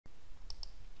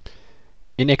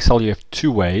In Excel you have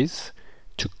two ways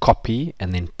to copy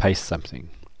and then paste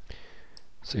something.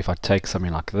 So if I take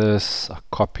something like this, I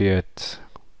copy it,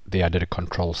 there I did a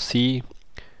CTRL C.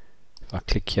 If I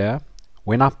click here,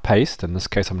 when I paste, in this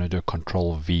case I'm going to do a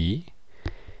CTRL V,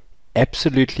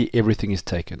 absolutely everything is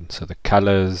taken. So the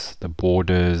colors, the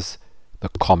borders, the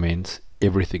comments,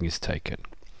 everything is taken.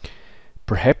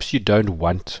 Perhaps you don't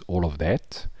want all of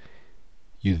that.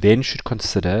 You then should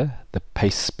consider the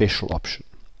paste special option.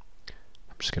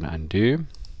 I'm just going to undo,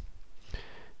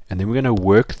 and then we're going to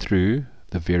work through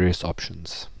the various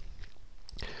options.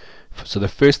 So the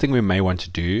first thing we may want to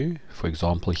do, for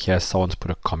example, here someone's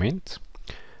put a comment.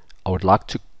 I would like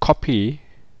to copy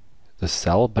the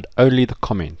cell, but only the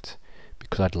comment,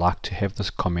 because I'd like to have this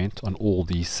comment on all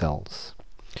these cells.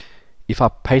 If I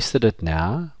pasted it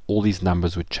now, all these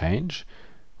numbers would change,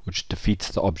 which defeats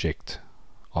the object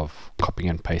of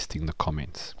copying and pasting the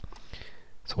comments.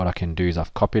 So what I can do is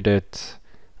I've copied it.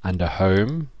 Under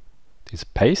home there's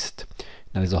paste.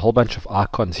 Now there's a whole bunch of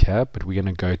icons here, but we're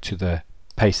going to go to the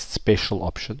paste special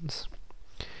options,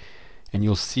 and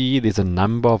you'll see there's a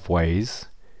number of ways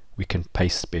we can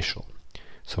paste special.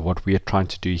 So what we are trying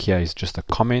to do here is just the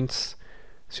comments.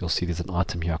 So you'll see there's an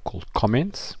item here called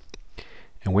comments,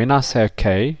 and when I say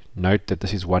OK, note that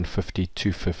this is 150,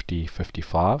 250,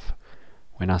 55.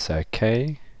 When I say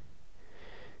OK,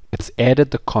 it's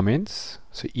added the comments,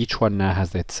 so each one now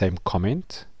has that same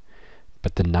comment,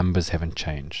 but the numbers haven't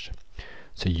changed.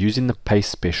 So using the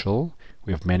paste special,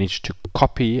 we have managed to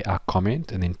copy our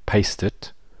comment and then paste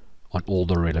it on all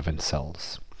the relevant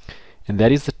cells. And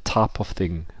that is the type of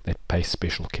thing that paste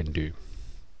special can do.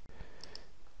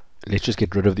 Let's just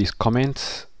get rid of these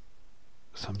comments.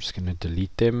 So I'm just going to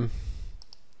delete them.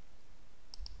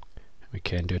 We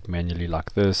can do it manually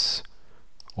like this,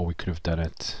 or we could have done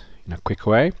it in a quick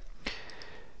way.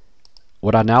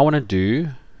 What I now want to do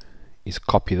is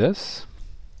copy this,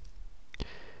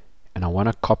 and I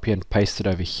want to copy and paste it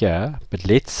over here, but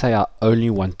let's say I only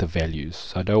want the values,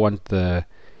 so I don't want the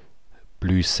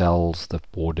blue cells, the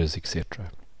borders,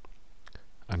 etc.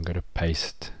 I'm going to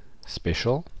paste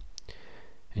special,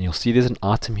 and you'll see there's an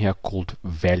item here called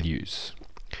values.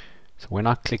 So when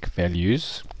I click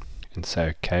values and say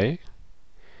OK,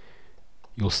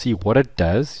 you'll see what it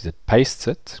does is it pastes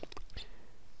it.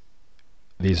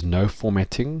 There's no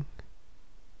formatting.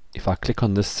 If I click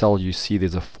on this cell, you see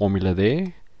there's a formula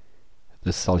there.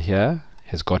 This cell here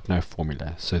has got no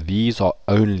formula, so these are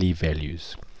only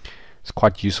values. It's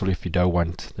quite useful if you don't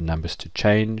want the numbers to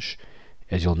change.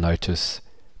 As you'll notice,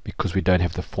 because we don't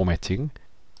have the formatting,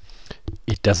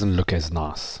 it doesn't look as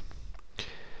nice.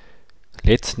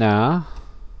 Let's now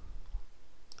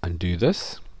undo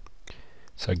this.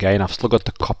 So again, I've still got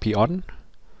the copy on.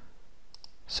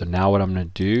 So now what I'm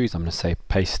going to do is I'm going to say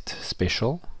paste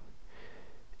special,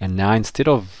 and now instead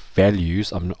of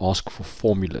values I'm going to ask for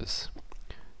formulas.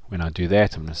 When I do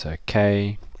that, I'm going to say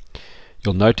OK.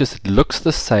 You'll notice it looks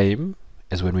the same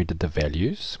as when we did the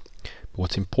values, but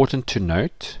what's important to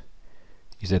note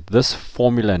is that this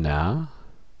formula now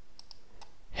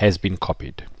has been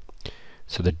copied.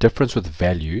 So the difference with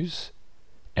values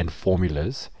and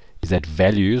formulas is that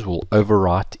values will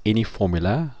overwrite any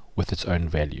formula with its own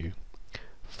value.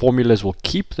 Formulas will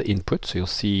keep the input, so you'll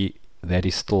see that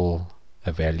is still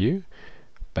a value,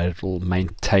 but it will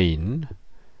maintain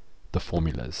the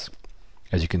formulas.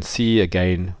 As you can see,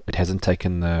 again, it hasn't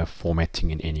taken the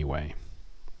formatting in any way.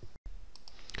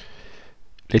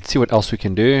 Let's see what else we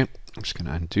can do. I'm just going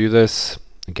to undo this.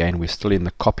 Again, we're still in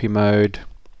the copy mode.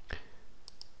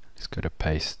 Let's go to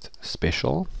paste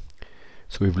special.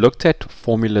 So we've looked at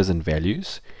formulas and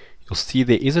values. You'll see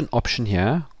there is an option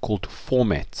here called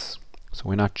formats. So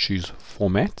when I choose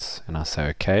formats and I say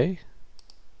OK,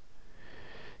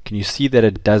 can you see that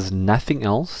it does nothing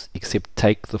else except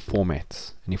take the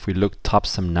formats? And if we type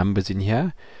some numbers in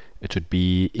here, it would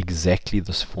be exactly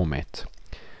this format.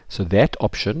 So that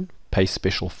option, paste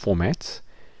special formats,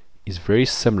 is very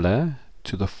similar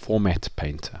to the format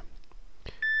painter.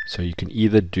 So you can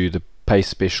either do the paste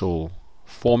special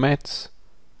formats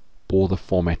or the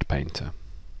format painter.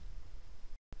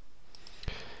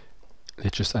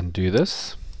 Let's just undo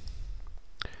this.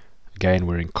 Again,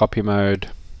 we're in copy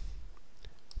mode,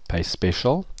 paste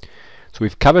special. So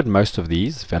we've covered most of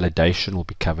these. Validation will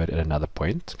be covered at another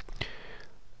point.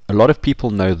 A lot of people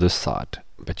know this side,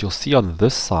 but you'll see on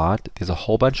this side there's a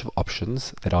whole bunch of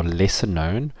options that are lesser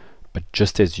known but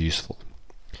just as useful.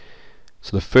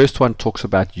 So the first one talks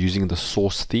about using the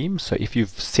source theme. So if you've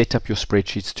set up your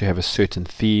spreadsheets to have a certain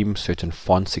theme, certain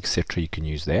fonts, etc., you can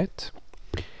use that.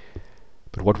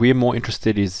 But what we're more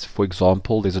interested in is, for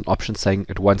example, there's an option saying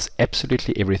it wants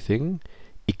absolutely everything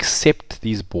except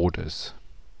these borders.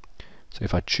 So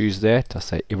if I choose that, I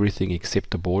say everything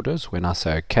except the borders. When I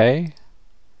say OK,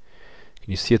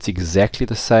 can you see it's exactly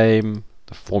the same?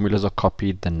 The formulas are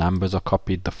copied, the numbers are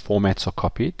copied, the formats are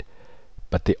copied,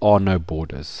 but there are no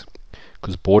borders,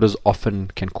 because borders often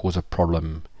can cause a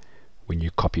problem when you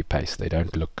copy paste. They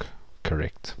don't look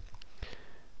correct.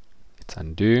 Let's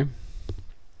undo.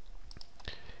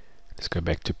 Let's go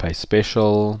back to paste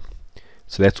special.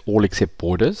 So that's all except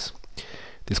borders.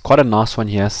 There's quite a nice one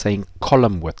here saying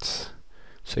column width.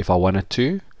 So if I wanted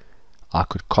to, I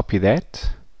could copy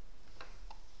that,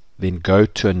 then go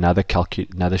to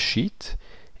another sheet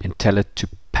and tell it to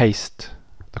paste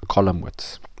the column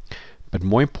widths. But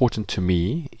more important to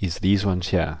me is these ones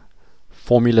here: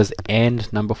 formulas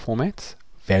and number formats,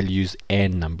 values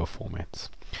and number formats.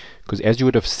 Because as you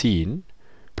would have seen,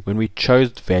 when we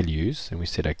chose values and we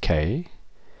said OK,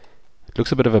 it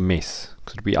looks a bit of a mess,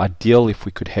 because it would be ideal if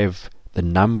we could have the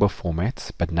number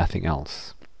formats but nothing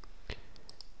else.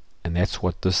 And that's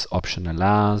what this option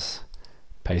allows.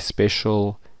 Paste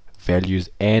special, values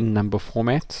and number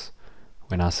formats.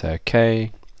 When I say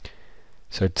OK,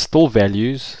 so it's still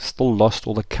values, still lost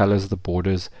all the colors, the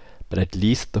borders, but at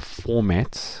least the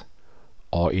formats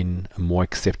are in a more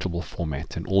acceptable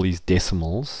format, and all these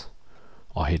decimals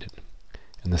are hidden.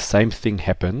 And the same thing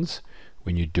happens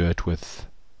when you do it with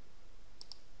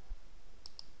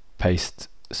paste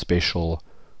special,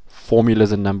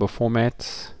 formulas and number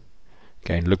formats.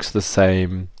 Again, looks the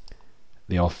same.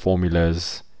 There are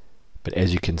formulas, but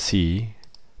as you can see,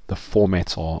 the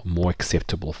formats are more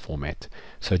acceptable format.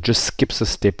 So it just skips a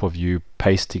step of you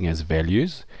pasting as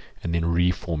values and then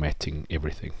reformatting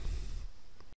everything.